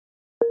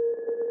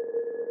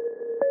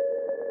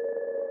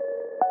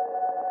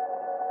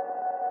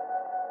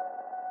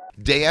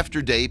Day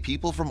after day,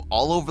 people from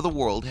all over the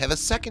world have a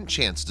second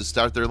chance to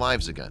start their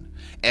lives again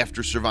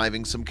after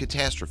surviving some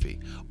catastrophe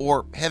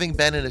or having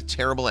been in a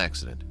terrible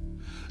accident.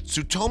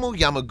 Tsutomu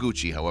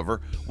Yamaguchi,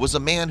 however, was a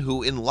man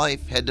who in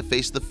life had to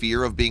face the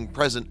fear of being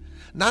present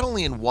not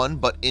only in one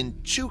but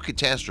in two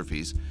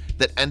catastrophes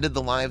that ended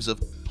the lives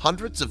of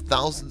hundreds of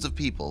thousands of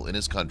people in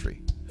his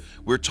country.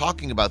 We're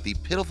talking about the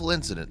pitiful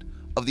incident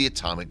of the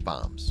atomic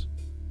bombs.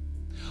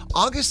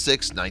 August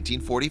 6,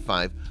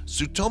 1945,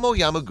 Tsutomu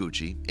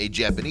Yamaguchi, a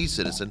Japanese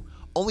citizen,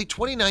 only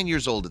 29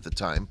 years old at the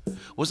time,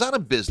 was on a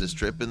business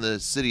trip in the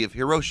city of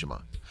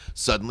Hiroshima.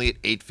 Suddenly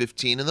at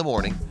 8:15 in the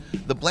morning,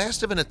 the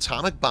blast of an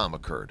atomic bomb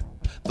occurred.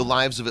 The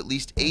lives of at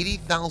least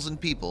 80,000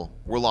 people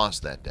were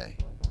lost that day.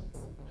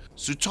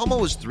 Tsutomu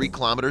was 3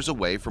 kilometers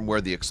away from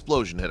where the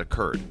explosion had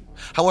occurred.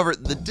 However,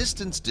 the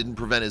distance didn't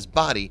prevent his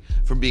body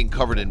from being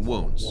covered in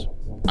wounds.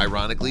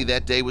 Ironically,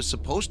 that day was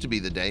supposed to be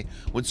the day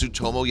when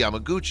Tsutomu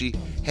Yamaguchi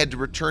had to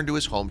return to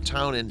his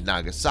hometown in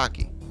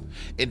Nagasaki.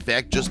 In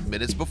fact, just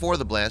minutes before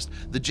the blast,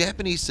 the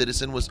Japanese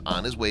citizen was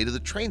on his way to the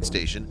train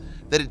station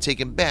that had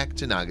taken him back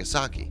to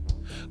Nagasaki.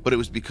 But it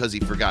was because he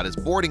forgot his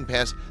boarding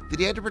pass that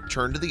he had to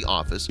return to the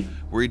office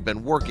where he'd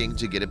been working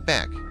to get it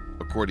back.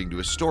 According to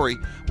his story,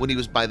 when he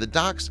was by the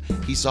docks,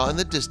 he saw in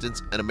the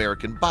distance an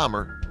American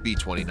bomber,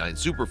 B-29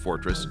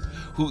 Superfortress,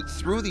 who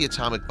threw the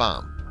atomic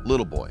bomb,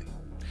 Little Boy.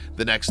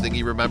 The next thing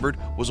he remembered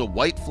was a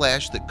white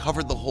flash that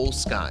covered the whole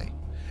sky.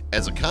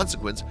 As a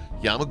consequence,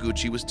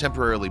 Yamaguchi was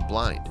temporarily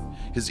blind.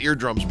 His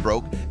eardrums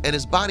broke and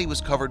his body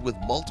was covered with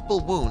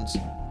multiple wounds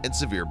and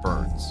severe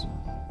burns.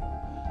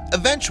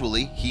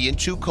 Eventually, he and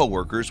 2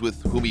 co-workers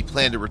with whom he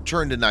planned to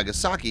return to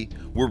Nagasaki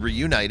were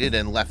reunited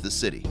and left the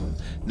city.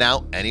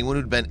 Now, anyone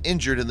who'd been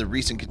injured in the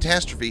recent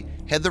catastrophe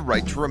had the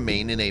right to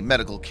remain in a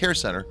medical care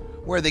center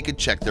where they could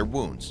check their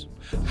wounds.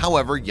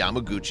 However,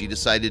 Yamaguchi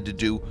decided to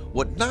do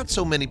what not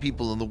so many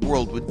people in the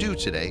world would do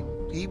today.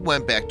 He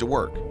went back to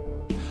work.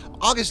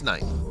 August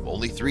 9th,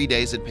 only 3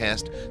 days had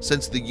passed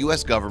since the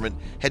US government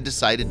had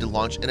decided to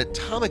launch an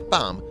atomic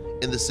bomb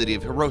in the city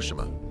of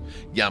Hiroshima.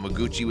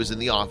 Yamaguchi was in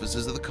the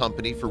offices of the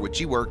company for which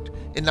he worked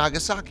in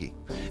Nagasaki,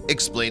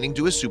 explaining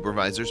to his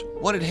supervisors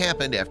what had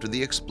happened after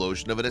the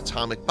explosion of an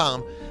atomic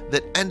bomb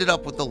that ended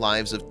up with the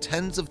lives of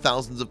tens of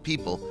thousands of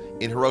people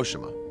in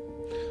Hiroshima.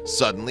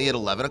 Suddenly at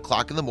 11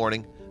 o'clock in the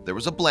morning, there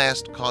was a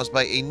blast caused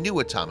by a new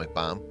atomic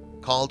bomb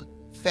called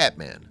Fat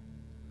Man.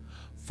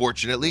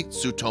 Fortunately,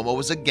 Tsutomu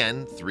was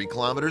again 3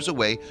 kilometers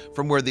away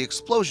from where the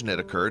explosion had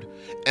occurred,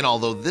 and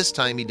although this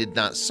time he did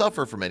not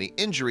suffer from any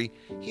injury,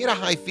 he had a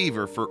high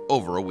fever for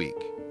over a week.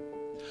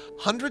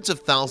 Hundreds of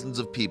thousands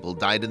of people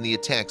died in the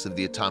attacks of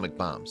the atomic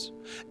bombs,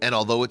 and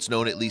although it's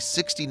known at least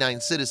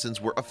 69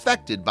 citizens were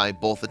affected by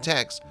both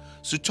attacks,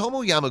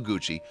 Tsutomu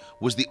Yamaguchi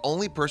was the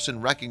only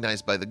person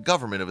recognized by the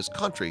government of his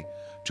country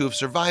to have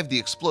survived the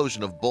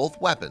explosion of both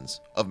weapons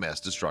of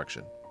mass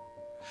destruction.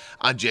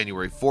 On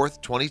January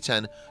 4th,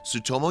 2010,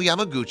 Tsutomu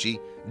Yamaguchi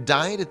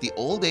died at the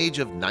old age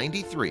of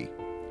 93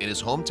 in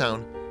his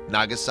hometown,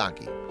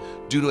 Nagasaki,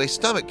 due to a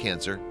stomach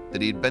cancer that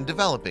he had been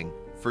developing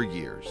for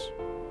years.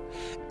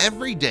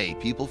 Every day,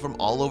 people from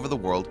all over the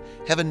world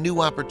have a new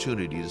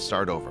opportunity to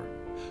start over.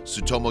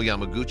 Tsutomu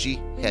Yamaguchi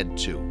had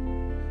 2.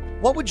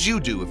 What would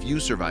you do if you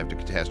survived a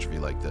catastrophe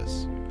like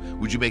this?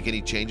 Would you make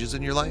any changes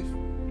in your life?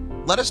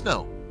 Let us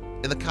know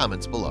in the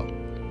comments below.